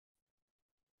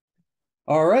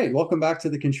All right, welcome back to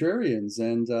the Contrarians,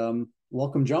 and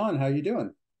welcome, John. How you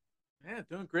doing? Yeah,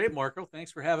 doing great, Marco.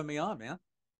 Thanks for having me on, man.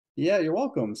 Yeah, you're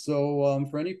welcome. So,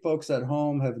 for any folks at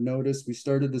home have noticed, we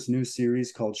started this new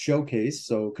series called Showcase.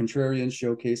 So, Contrarian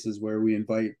Showcase is where we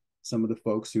invite some of the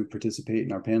folks who participate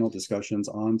in our panel discussions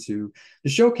onto the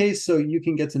showcase, so you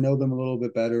can get to know them a little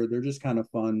bit better. They're just kind of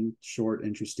fun, short,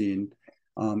 interesting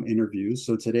interviews.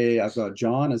 So today I've got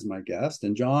John as my guest,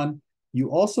 and John, you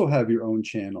also have your own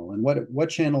channel. And what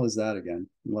channel is that again?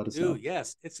 Let us know. Dude,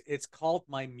 yes, it's called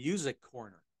my music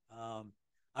corner.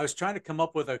 I was trying to come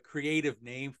up with a creative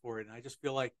name for it, and I just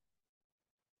feel like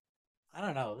I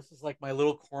don't know. This is like my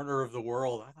little corner of the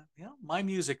world. I thought, my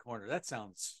music corner. That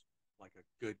sounds like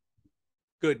a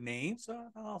good name. So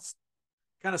I'll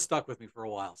kind of stuck with me for a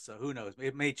while. So who knows?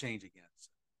 It may change again. So,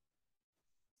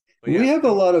 but We yeah, have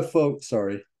a lot of folks.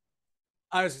 Sorry.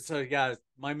 I was so yeah.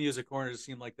 My music corner just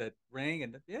seemed like that ring,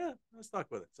 and yeah, I stuck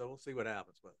with it. So we'll see what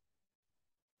happens with it.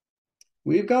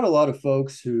 We've got a lot of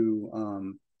folks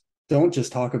who don't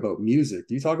just talk about music.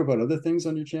 Do you talk about other things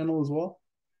on your channel as well?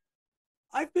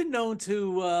 I've been known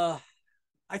to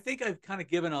I think I've kind of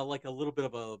given a like a little bit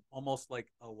of a almost like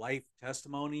a life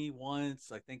testimony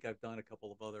once. I think I've done a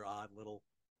couple of other odd little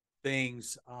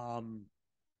things.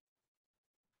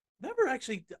 Never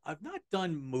actually I've not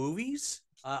done movies.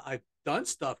 I've done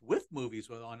stuff with movies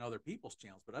on other people's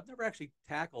channels, but I've never actually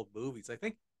tackled movies. I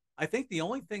think the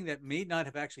only thing that may not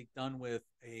have actually done with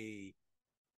a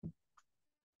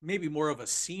maybe more of a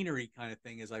scenery kind of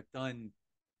thing is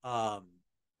um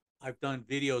I've done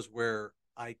videos where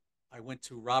I went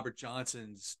to Robert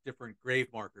Johnson's different grave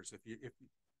markers. If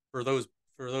for those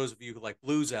for those of you who like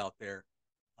blues out there,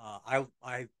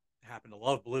 I happen to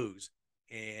love blues,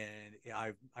 and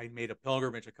I made a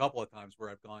pilgrimage a couple of times where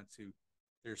I've gone to.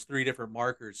 There's three different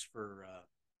markers for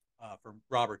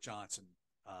Robert Johnson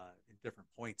in different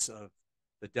points of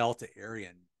the Delta area,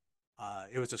 and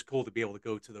it was just cool to be able to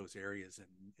go to those areas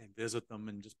and visit them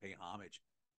and just pay homage.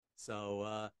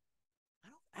 So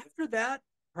after that,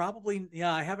 probably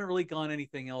yeah. I haven't really gone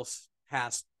anything else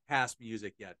past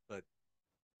music yet, but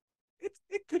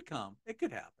it could come. It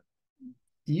could happen.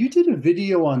 You did a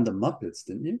video on the Muppets,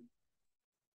 didn't you?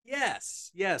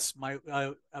 Yes.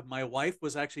 My wife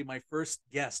was actually my first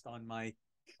guest on my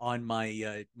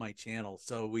channel.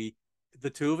 So the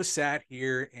two of us sat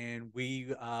here and we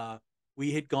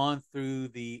had gone through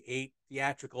the 8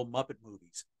 theatrical Muppet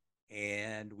movies,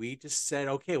 and we just said,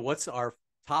 okay, what's our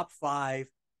top 5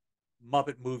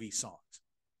 Muppet movie songs?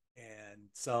 And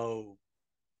so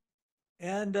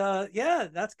yeah,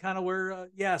 that's kind of where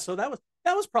yeah, so that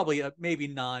was probably a maybe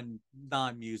non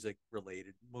music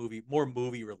related movie, more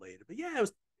movie related. But yeah,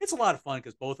 it's a lot of fun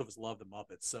because both of us love the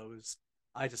Muppets. So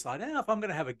I just thought, if I'm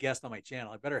gonna have a guest on my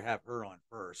channel, I better have her on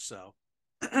first. So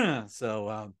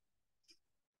so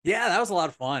yeah, that was a lot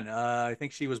of fun. I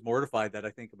think she was mortified that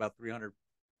I think about 300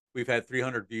 we've had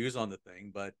 300 views on the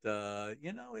thing, but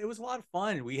it was a lot of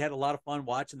fun. We had a lot of fun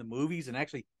watching the movies and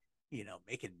actually,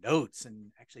 making notes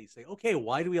and actually say, okay,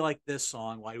 why do we like this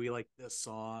song? Why do we like this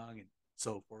song? And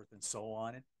so forth and so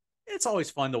on. And it's always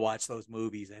fun to watch those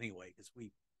movies anyway because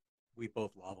we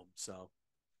both love them. So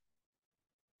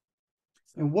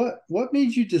And what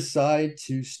made you decide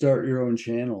to start your own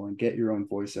channel and get your own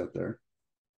voice out there?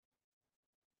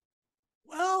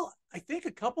 well, I think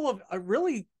a couple of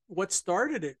really what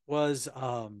started it was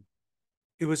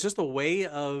just a way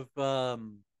of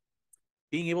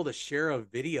being able to share a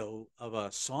video of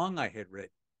a song I had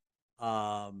written.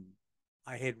 um,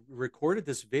 I had recorded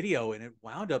this video and it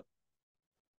wound up.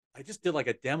 I just did like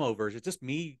a demo version, just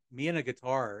me and a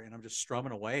guitar, and I'm just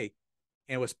strumming away.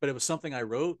 And it was something I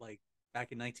wrote like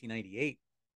back in 1998,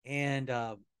 and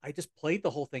I just played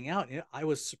the whole thing out, and I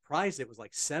was surprised it was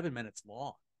like 7 minutes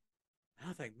long. And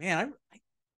I think, man,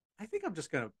 I think I'm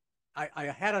just gonna. I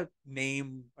had a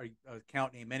name or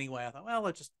account name anyway. I thought, well,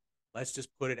 let's just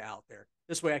put it out there.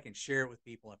 This way, I can share it with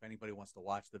people if anybody wants to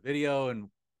watch the video and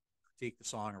critique the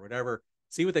song or whatever,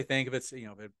 see what they think of it,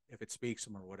 if it speaks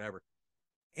them or whatever.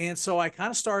 And so I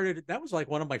kind of started. That was like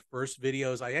one of my first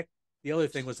videos. The other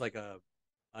thing was like a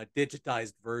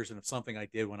digitized version of something I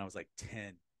did when I was like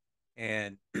 10,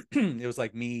 and it was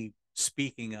like me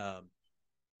speaking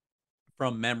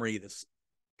from memory. This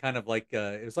kind of like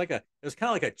it was kind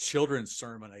of like a children's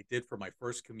sermon I did for my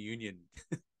first communion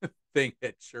thing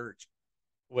at church.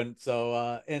 And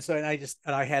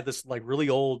I had this like really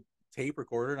old tape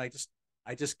recorder, and I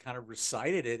just kind of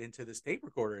recited it into this tape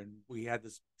recorder, and we had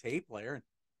this tape player, and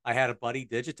I had a buddy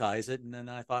digitize it, and then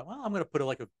I thought, well, I'm going to put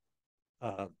it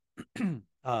uh,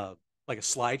 uh, like a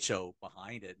slideshow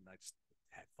behind it, and I just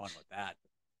had fun with that.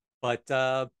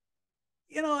 But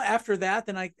After that,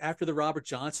 after the Robert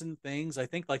Johnson things, I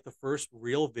think like the first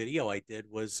real video I did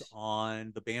was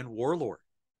on the band Warlord.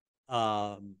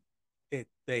 Um,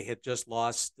 they had just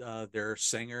lost their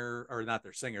singer, or not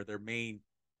their singer, their main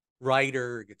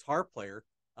writer, guitar player,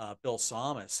 Bill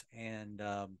Samus, and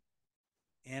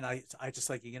I just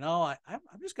like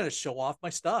I'm just gonna show off my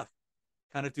stuff,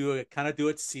 kind of do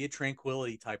it, see a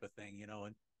tranquility type of thing,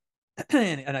 and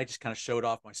and I just kind of showed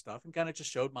off my stuff and kind of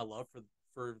just showed my love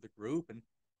for the group. And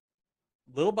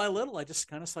little by little, I just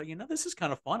kind of saw, this is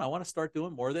kind of fun. I want to start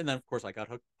doing more. And then of course I got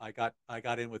hooked. I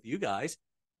got in with you guys,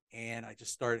 and I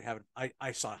just started having.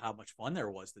 I saw how much fun there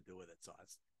was to do with it. So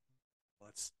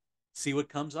let's see what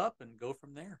comes up and go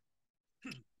from there.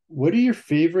 What are your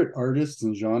favorite artists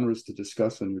and genres to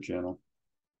discuss on your channel?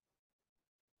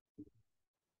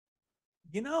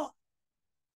 You know,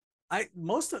 I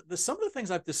most of the some of the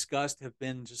things I've discussed have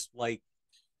been just like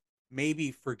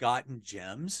maybe forgotten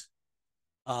gems.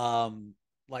 Um,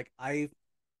 like I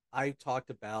talked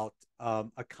about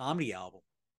a comedy album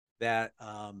that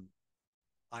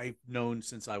I've known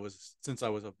since I was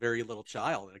a very little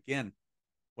child. And again,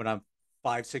 when I'm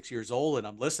 5, 6 years old and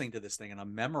I'm listening to this thing and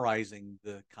I'm memorizing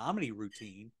the comedy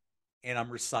routine and I'm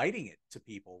reciting it to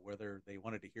people, whether they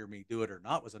wanted to hear me do it or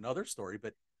not was another story.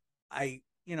 But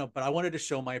but I wanted to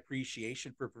show my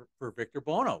appreciation for Victor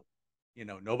Bono.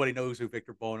 Nobody knows who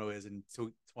Victor Bono is in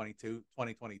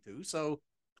 2022. So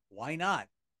why not?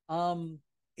 Um,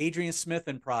 Adrian Smith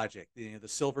and Project, the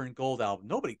Silver and Gold album.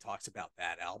 Nobody talks about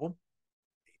that album.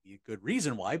 Maybe a good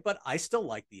reason why, but I still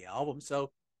like the album.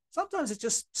 So sometimes it's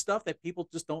just stuff that people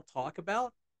just don't talk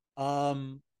about.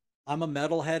 Um, I'm a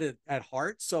metalhead at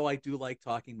heart, so I do like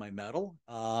talking my metal.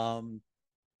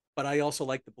 But I also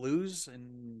like the blues,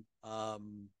 and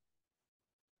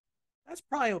that's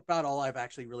probably about all I've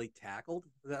actually really tackled.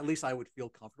 At least I would feel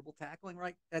comfortable tackling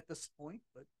right at this point.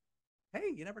 But hey,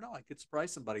 you never know. I could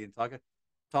surprise somebody and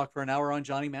talk for an hour on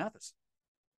Johnny Mathis.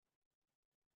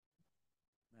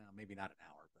 Well, maybe not an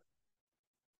hour, but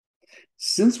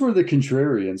Since we're the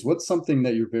Contrarians, what's something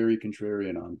that you're very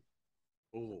contrarian on?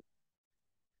 oh,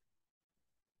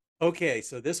 okay.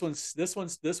 So this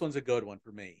one's a good one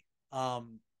for me.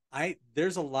 Um, I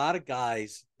There's a lot of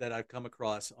guys that I've come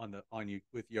across on you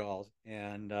with y'all,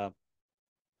 and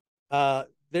uh,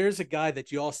 there's a guy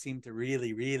that you all seem to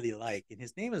really really like, and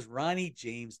his name is Ronnie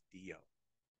James Dio.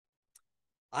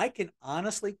 I can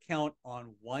honestly count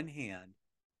on one hand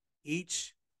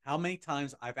each how many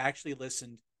times I've actually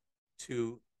listened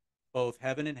to both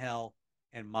Heaven and Hell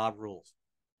and Mob Rules.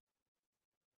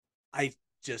 I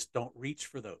just don't reach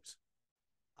for those.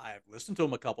 I've listened to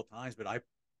them a couple times, but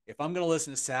if I'm going to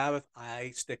listen to Sabbath,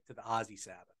 I stick to the Ozzy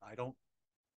Sabbath. I don't.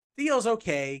 Theo's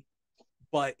okay,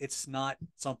 but it's not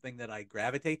something that I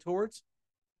gravitate towards.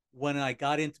 When I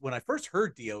first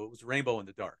heard Dio, it was Rainbow in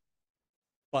the Dark.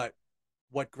 But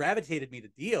what gravitated me to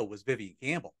Dio was Vivian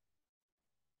Campbell.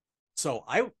 So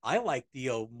I like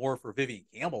Dio more for Vivian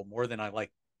Campbell more than I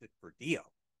like it for Dio.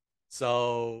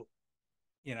 So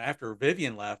after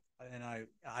Vivian left, and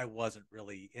I wasn't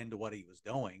really into what he was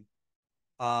doing.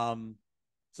 Um,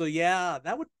 so yeah,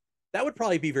 that would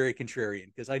probably be very contrarian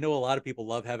because I know a lot of people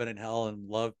love Heaven and Hell and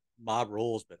love Mob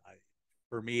Rules, but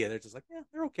for me, they're just like, yeah,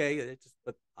 they're okay.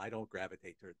 But I don't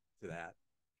gravitate to that.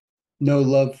 No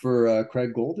love for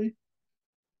Craig Goldie?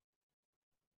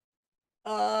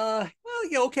 Well,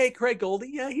 yeah, okay, Craig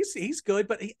Goldie, yeah, he's good,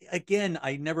 but again,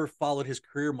 I never followed his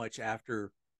career much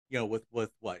after,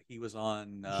 with what he was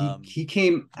on. He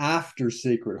came after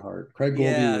Sacred Heart. Craig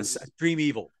Goldie Yes, was, Dream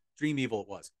Evil it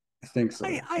was. I think I so.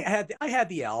 I had I had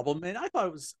the album and I thought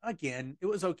it was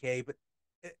okay, but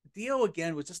Dio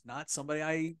again was just not somebody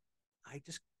I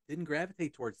just didn't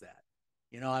gravitate towards that.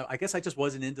 I guess I just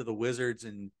wasn't into the wizards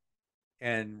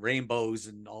and rainbows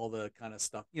and all the kind of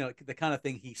stuff, the kind of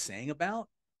thing he sang about.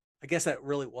 I guess that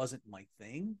really wasn't my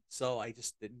thing. So I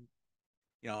just didn't,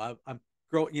 I'm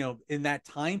growing, in that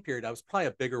time period, I was probably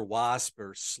a bigger Wasp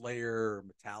or Slayer or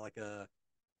Metallica,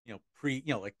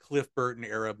 like Cliff Burton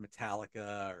era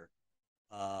Metallica or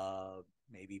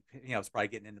maybe, I was probably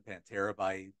getting into Pantera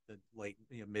by the late,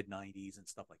 mid 90s and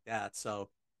stuff like that. So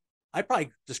I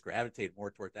probably just gravitated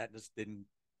more toward that and just didn't,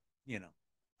 you know,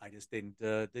 I just didn't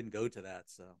go to that.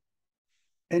 So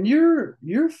And you're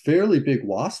a fairly big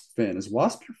Wasp fan. Is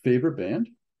Wasp your favorite band?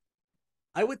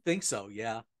 I would think so.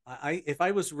 Yeah. If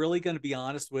I was really going to be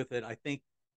honest with it, I think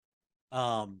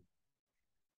um,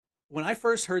 when I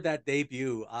first heard that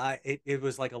debut, it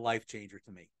was like a life changer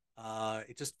to me.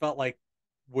 It just felt like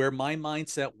where my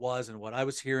mindset was and what I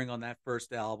was hearing on that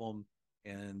first album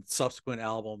and subsequent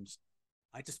albums.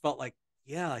 I just felt like,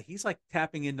 yeah, he's like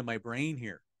tapping into my brain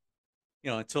here.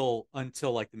 until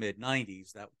like the mid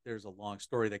 '90s. That there's a long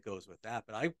story that goes with that.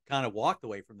 But I kind of walked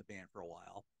away from the band for a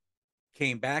while,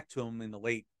 came back to them in the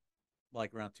late,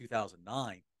 like around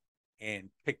 2009, and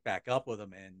picked back up with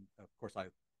them. And of course, I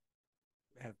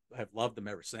have loved them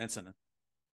ever since. And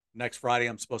next Friday,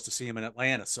 I'm supposed to see them in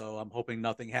Atlanta, so I'm hoping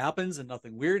nothing happens and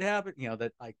nothing weird happens.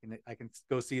 That I can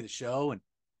go see the show, and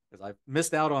because I've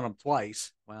missed out on them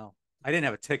twice. Well, I didn't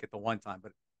have a ticket the one time,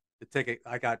 but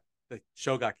the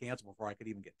show got canceled before I could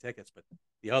even get tickets. But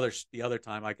the other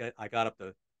time I got up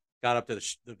to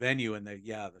the venue, and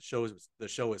the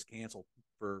show was canceled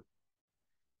for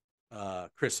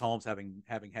Chris Holmes having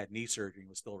had knee surgery and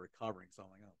was still recovering. So I'm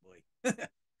like, oh boy.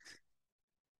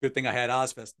 Good thing I had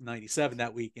Ozfest '97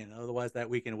 that weekend. Otherwise, that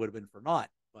weekend would have been for naught.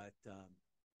 But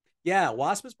yeah,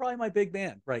 Wasp is probably my big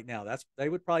band right now. They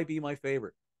would probably be my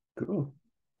favorite. Cool.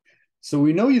 So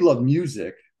we know you love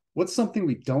music. What's something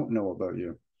we don't know about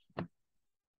you?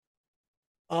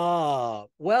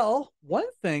 Well,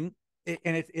 one thing,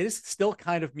 and it is still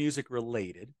kind of music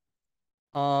related.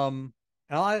 And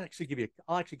I'll actually give you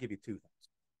two things.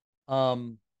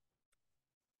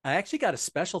 I actually got a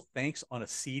special thanks on a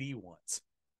CD once.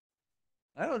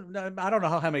 I don't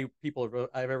know how many people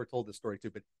I've ever told this story to,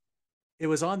 but it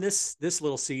was on this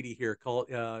little CD here called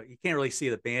you can't really see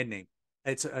the band name.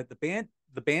 It's the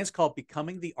band's called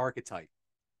Becoming the Archetype,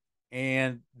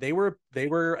 and they were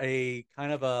a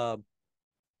kind of a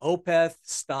Opeth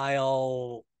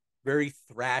style, very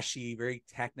thrashy, very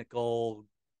technical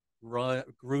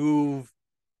groove,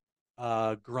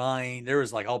 grind. There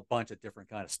was like a bunch of different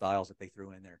kind of styles that they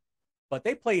threw in there. But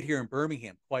they played here in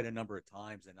Birmingham quite a number of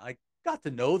times, and I got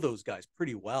to know those guys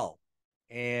pretty well.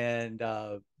 And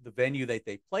the venue that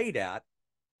they played at,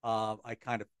 I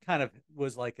kind of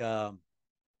was like, I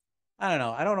don't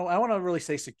know, I want to really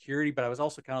say security, but I was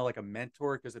also kind of like a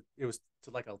mentor because it was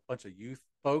to like a bunch of youth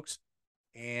folks,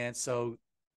 and so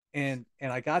and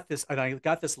I got this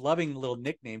loving little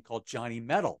nickname called Johnny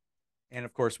Metal. And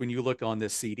of course, when you look on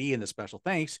this CD in the special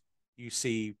thanks, you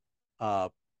see uh,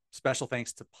 special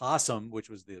thanks to Possum, which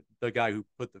was the guy who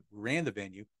ran the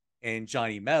venue, and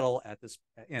Johnny Metal at the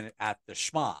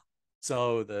Schma.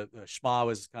 So the Schma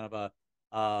was kind of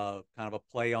a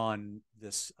play on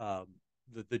this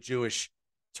the Jewish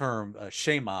term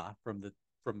Shema from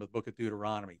the Book of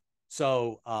Deuteronomy.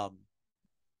 So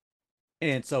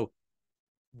and so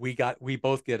we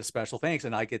both get a special thanks,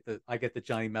 and I get the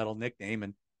Johnny Metal nickname,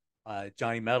 and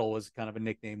Johnny Metal was kind of a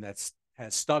nickname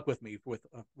has stuck with me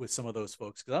with some of those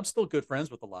folks because I'm still good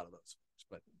friends with a lot of those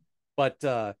folks.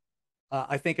 But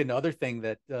I think another thing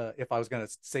that if I was going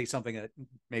to say something that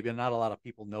maybe not a lot of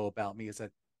people know about me is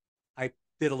that I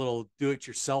did a little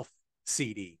do-it-yourself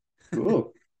CD,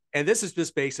 Cool. and this is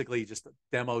just basically just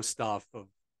demo stuff of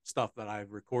stuff that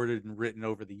I've recorded and written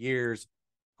over the years.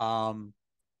 Um,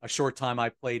 a short time I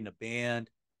played in a band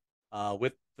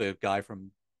with the guy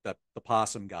from the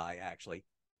Possum guy. Actually,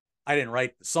 I didn't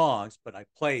write the songs, but I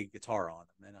play guitar on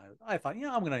them, and I thought,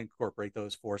 I'm going to incorporate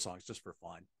those 4 songs just for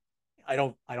fun. I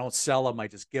don't sell them. I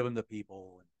just give them to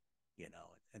people,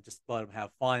 and just let them have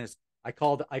fun. I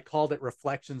called it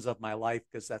Reflections of My Life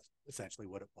because that's essentially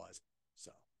what it was.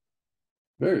 So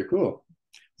Very cool.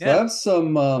 So I yeah, have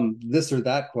some this or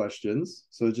that questions.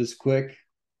 So just quick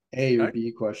A or okay,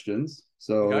 B questions.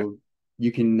 okay, So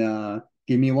you can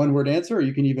give me a one word answer, or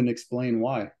you can even explain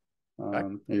why. okay,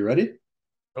 Are you ready?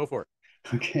 go for it.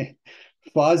 Okay.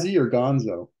 Fozzy or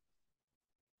Gonzo?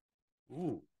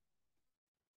 Ooh.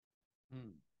 Hmm.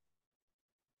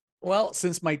 Well,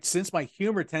 since my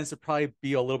humor tends to probably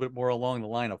be a little bit more along the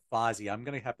line of Fozzy, I'm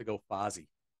gonna have to go Fozzy.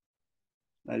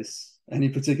 Nice. Any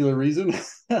particular reason?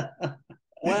 Oh, yeah,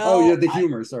 Well, the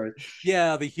humor. Sorry.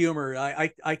 yeah, the humor.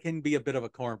 I can be a bit of a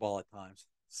cornball at times.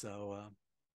 So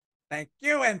thank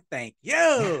you and thank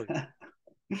you.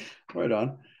 Right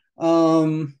on.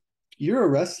 Um, you're a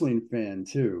wrestling fan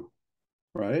too,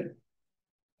 right?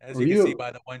 As Were you can see you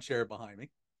by the one chair behind me.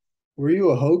 were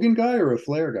you a Hogan guy or a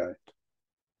Flair guy?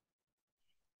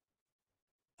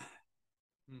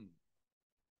 Hmm.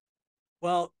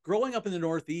 Well, growing up in the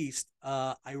Northeast,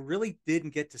 I really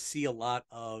didn't get to see a lot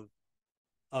of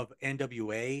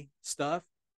NWA stuff.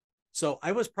 So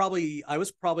I was probably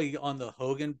on the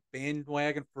Hogan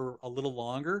bandwagon for a little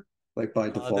longer Like by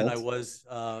than I default? was,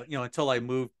 until I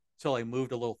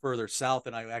moved a little further south,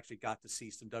 and I actually got to see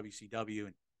some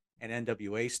WCW and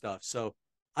NWA stuff. So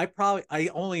I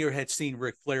only had seen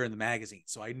Ric Flair in the magazine,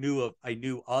 so I knew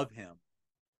of him.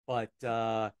 But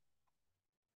I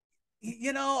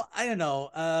don't know.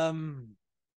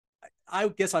 I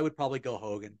guess I would probably go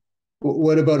Hogan.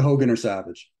 What about Hogan or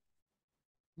Savage?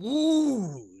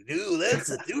 Ooh, dude, that's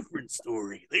a different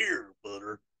story there,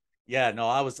 butter. Yeah,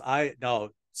 no, no.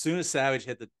 Soon as Savage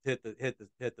hit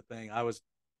the thing, I was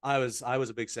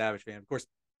a big Savage fan. Of course,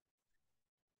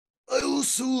 I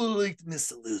also liked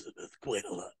Miss Elizabeth quite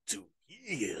a lot too.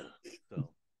 Yeah. So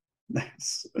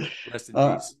Nice. rest in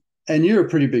Uh, peace. and you're a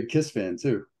pretty big Kiss fan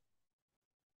too.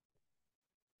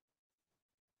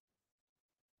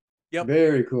 Yep.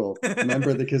 Very cool.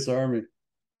 Member of the Kiss Army.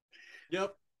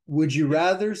 Yep. Would you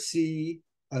rather see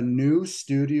a new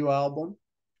studio album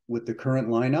with the current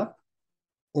lineup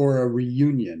or a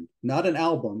reunion? Not an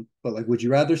album, but like, would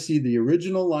you rather see the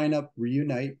original lineup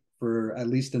reunite for at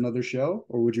least another show,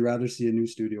 or would you rather see a new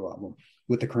studio album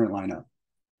with the current lineup?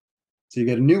 So you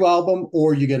get a new album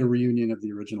or you get a reunion of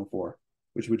the original four.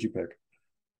 Which would you pick?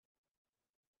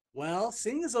 Well,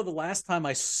 seeing as though the last time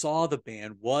I saw the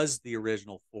band was the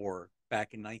original four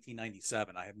back in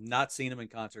 1997, I have not seen them in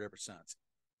concert ever since.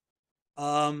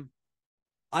 Um,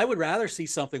 I would rather see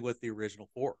something with the original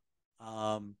four.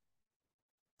 Um,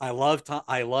 I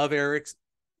love Eric's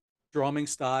drumming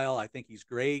style. I think he's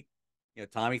great.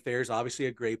 Tommy Thayer's obviously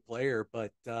a great player,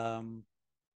 but the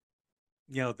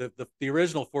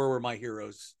original four were my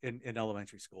heroes in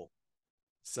elementary school.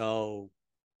 So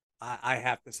I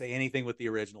have to say anything with the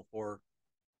original four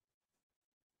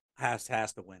has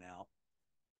to win out,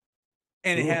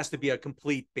 and it Cool. has to be a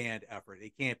complete band effort.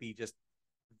 It can't be just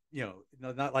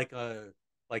not like a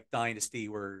like Dynasty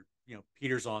where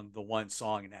Peter's on the one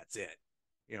song and that's it,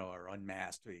 or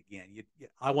Unmasked again.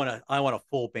 I want a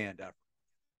full band effort.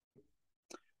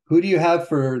 Who do you have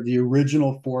for the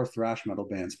original four thrash metal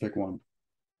bands? Pick one.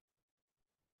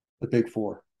 The big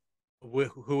four.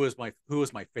 Who was my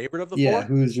favorite of the Yeah, four?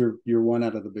 who's your one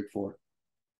out of the big four?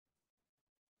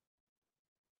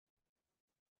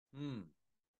 Hmm.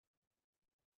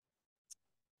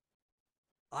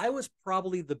 I was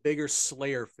probably the bigger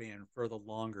Slayer fan for the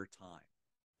longer time,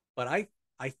 but I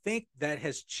think that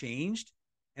has changed,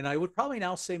 and I would probably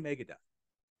now say Megadeth.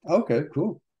 Okay,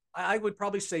 cool. I would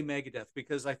probably say Megadeth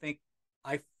because I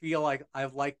feel like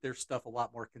I've liked their stuff a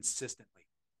lot more consistently.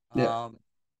 Yeah. Um,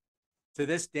 to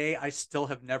this day, I still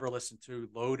have never listened to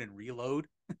Load and Reload,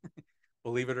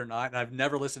 believe it or not, and I've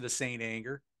never listened to Saint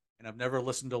Anger, and I've never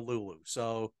listened to Lulu.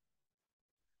 So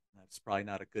that's probably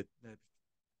not a good.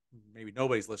 Maybe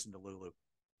nobody's listened to Lulu.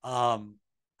 Um,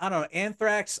 I don't know.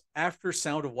 Anthrax, after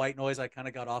Sound of White Noise, I kind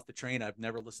of got off the train. I've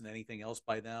never listened to anything else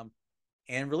by them.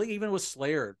 And really, even with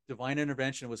Slayer, Divine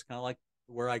Intervention was kind of like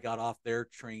where I got off their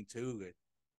train too.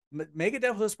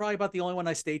 Megadeth was probably about the only one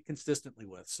I stayed consistently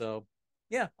with. So,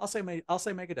 yeah, I'll say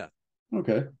Megadeth.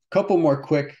 Okay. Couple more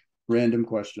quick random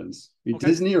questions. You Okay.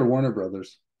 Disney or Warner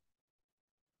Brothers?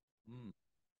 Mm.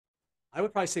 I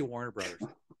would probably say Warner Brothers.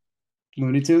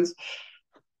 Looney Tunes?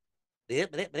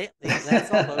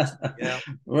 That's all, folks. Yeah,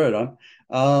 Right on.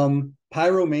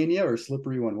 Pyromania or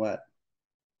Slippery When Wet?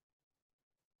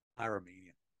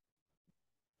 Pyromania.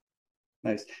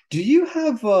 Nice. Do you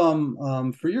have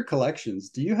for your collections,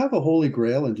 do you have a holy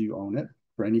grail and do you own it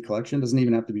for any collection? Doesn't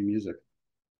even have to be music.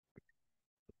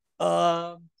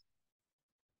 Um,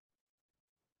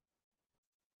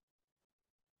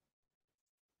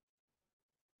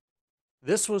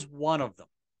 this was one of them.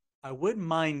 I wouldn't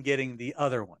mind getting the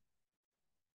other one.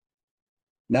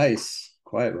 Nice.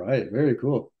 Quiet Riot. Very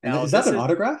cool. And Now, is that this an is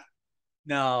autograph?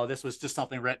 no, this was just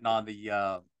something written on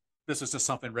the. This was just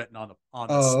something written on the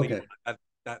Oh, sleeve okay.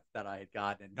 that I had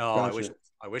gotten. And no, Gotcha.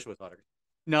 I wish it was autographed.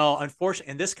 No,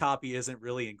 unfortunately, and this copy isn't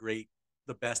really in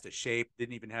the best of shape.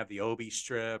 Didn't even have the Obi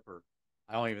strip, or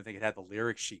I don't even think it had the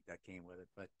lyric sheet that came with it.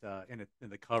 But and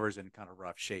the covers in kind of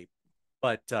rough shape.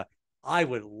 But I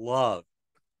would love,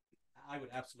 I would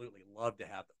absolutely love to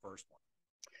have the first one.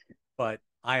 But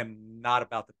I am not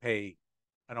about to pay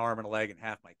an arm and a leg and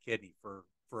half my kidney for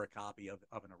a copy of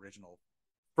an original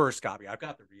first copy. I've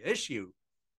got the reissue,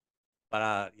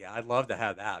 but yeah, I'd love to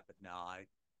have that. But no,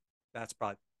 that's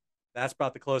probably that's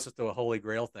about the closest to a holy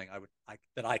grail thing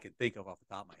that I could think of off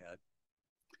the top of my head.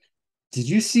 Did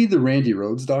you see the Randy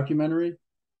Rhodes documentary?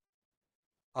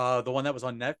 The one that was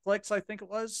on Netflix, I think it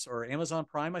was, or Amazon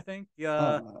Prime, I think. Yeah,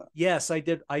 Uh, yes, I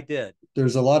did. I did.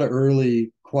 there's a lot of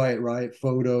early Quiet Riot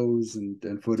photos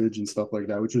and footage and stuff like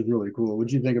that, which was really cool. What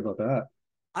do you think about that?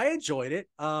 I enjoyed it.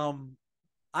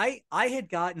 I had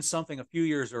gotten something a few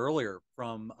years earlier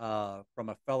from a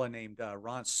fella named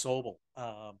Ron Sobel.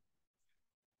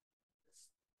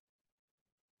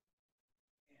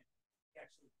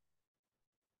 Actually,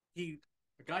 he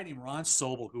a guy named Ron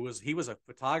Sobel he was a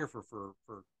photographer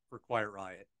for Quiet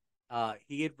Riot.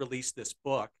 He had released this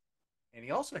book, and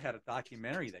he also had a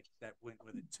documentary that went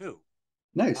with it too.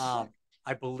 Nice. Um,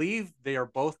 I believe they are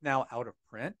both now out of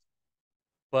print,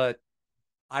 but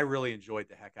I really enjoyed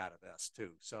the heck out of this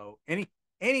too. So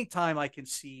anytime I can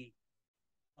see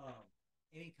um,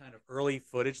 any kind of early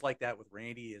footage like that with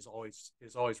Randy is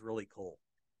always really cool.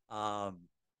 Um,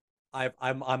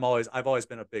 I've always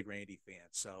been a big Randy fan,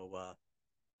 so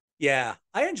yeah,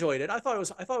 I enjoyed it. I thought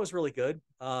it was really good.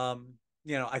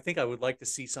 I think I would like to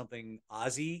see something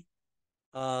Ozzy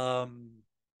um,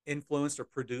 influenced or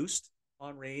produced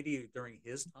on Randy during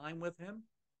his time with him.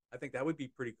 I think that would be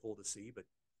pretty cool to see, but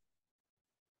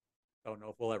I don't know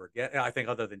if we'll ever get. I think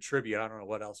other than tribute, I don't know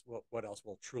what else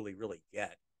we'll truly really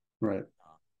get. Right.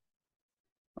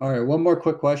 Uh, All right, one more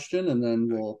quick question, and then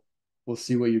we'll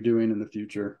see what you're doing in the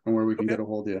future and where we can okay, get a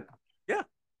hold of you. yeah,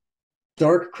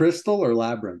 Dark Crystal or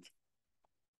Labyrinth?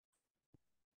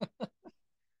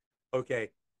 okay.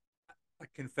 A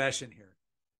confession here.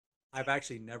 I've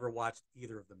actually never watched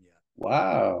either of them yet.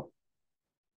 Wow.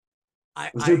 I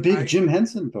Those are I big I Jim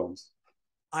Henson films.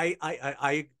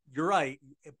 you're right,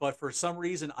 but for some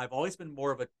reason I've always been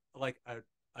more of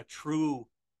a true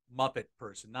Muppet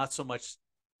person, not so much,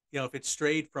 if it's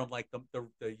strayed from like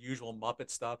the usual Muppet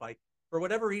stuff. I For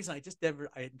whatever reason I just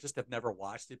have never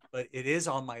watched it, but it is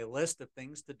on my list of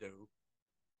things to do.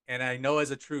 And I know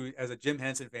as a Jim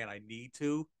Henson fan, I need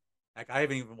to. Like I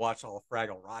haven't even watched all of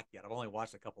Fraggle Rock yet. I've only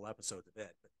watched a couple episodes of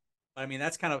it, but I mean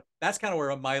that's kind of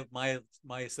where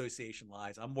my association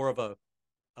lies. I'm more of a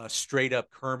straight up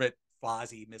Kermit,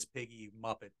 Fozzie, Miss Piggy,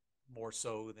 Muppet, more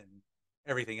so than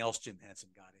everything else Jim Henson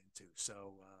got into.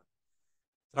 So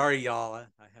sorry, y'all, I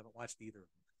haven't watched either of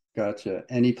them. Gotcha.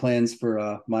 Any plans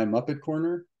for my Muppet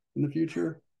Corner in the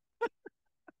future?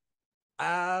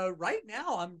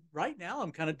 Right now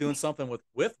I'm kind of doing something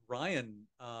with Ryan,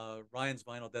 Ryan's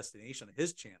Vinyl Destination,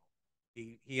 his channel.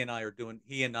 He and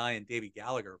I and Davy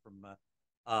Gallagher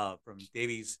from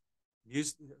Davy's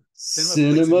music cinema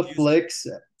flicks and Cinema music Flicks,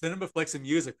 cinema flicks and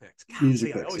music picks.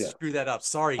 Music Golly, I Picks, always yeah. screw that up.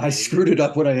 Sorry, I Davy. screwed it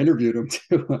up when I interviewed him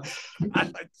too.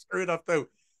 I screwed up too.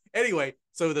 Anyway,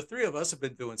 so the three of us have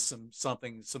been doing some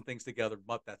things together.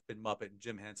 That's been Muppet and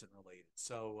Jim Henson related.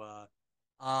 So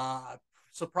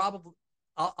probably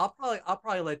I'll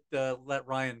probably let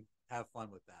Ryan have fun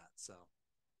with that. So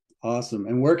Awesome.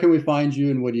 And where can we find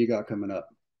you and what do you got coming up?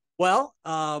 well,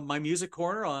 my music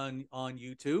corner on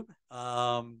YouTube.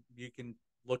 You can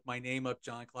look my name up,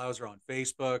 John Clauser, on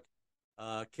Facebook.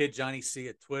 Kid Johnny C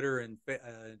at Twitter and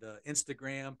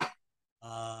Instagram.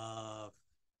 Uh,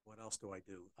 what else do I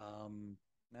do?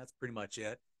 That's pretty much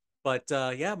it. But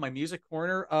yeah, my music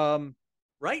corner.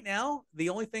 Right now, the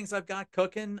only things I've got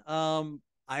cooking,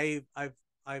 I've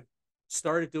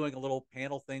started doing a little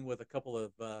panel thing with a couple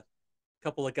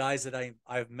of guys that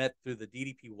I've met through the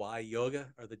DDPY yoga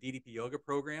or the DDP yoga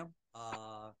program.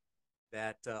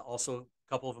 That also a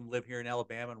couple of them live here in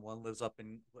Alabama, and one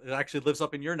actually lives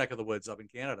up in your neck of the woods, up in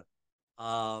Canada.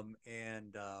 And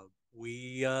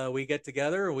we get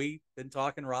together. We've been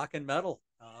talking rock and metal,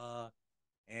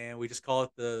 and we just call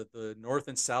it the North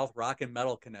and South Rock and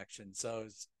Metal Connection. So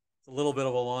it's a little bit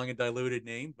of a long and diluted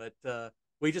name, but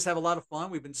we just have a lot of fun.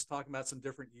 We've been just talking about some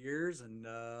different years, and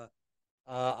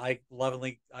I've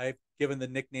given the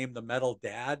nickname the Metal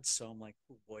Dad. So I'm like,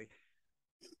 oh boy,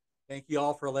 thank you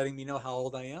all for letting me know how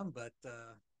old I am, but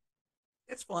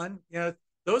it's fun.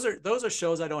 Those are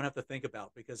shows I don't have to think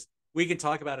about because we can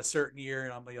talk about a certain year,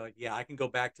 and I'm like, yeah, I can go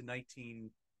back to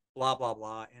 19 blah blah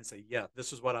blah and say, yeah,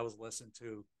 this is what I was listening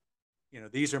to.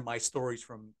 These are my stories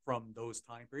from those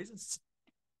time periods. And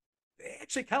they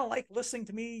actually kind of like listening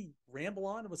to me ramble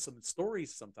on with some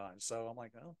stories sometimes. So I'm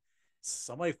like, well,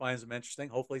 somebody finds them interesting.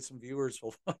 Hopefully, some viewers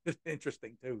will find it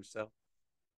interesting too. So,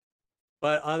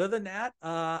 but other than that,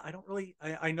 I don't really.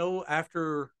 I know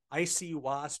after I see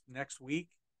Wasp next week,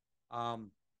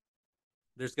 um,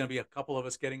 there's going to be a couple of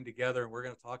us getting together, and we're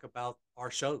going to talk about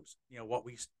our shows.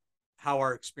 How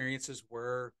our experiences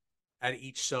were at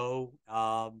each show,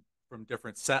 from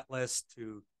different set lists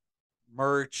to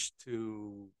merch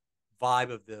to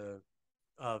vibe of the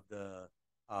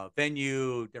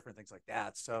venue, different things like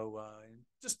that. So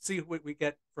just see what we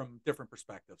get from different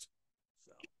perspectives.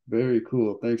 So Very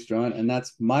cool. Thanks, John. And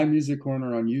that's my music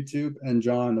corner on YouTube. And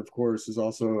John, of course, is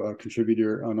also a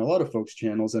contributor on a lot of folks'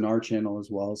 channels and our channel as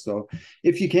well. So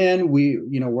if you can,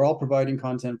 we're all providing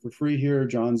content for free here.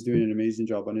 John's doing an amazing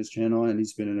job on his channel, and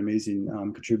he's been an amazing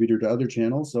contributor to other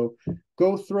channels. So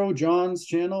go throw John's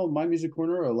channel, My Music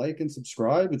Corner, a like and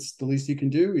subscribe. It's the least you can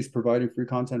do. He's providing free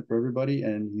content for everybody,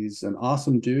 and he's an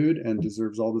awesome dude and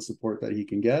deserves all the support that he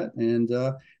can get. And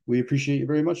we appreciate you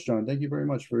very much, John. Thank you very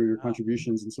much for your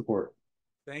contributions and support.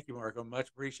 thank you, Marco. Much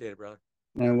appreciated, brother.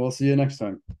 And we'll see you next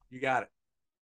time. You got it.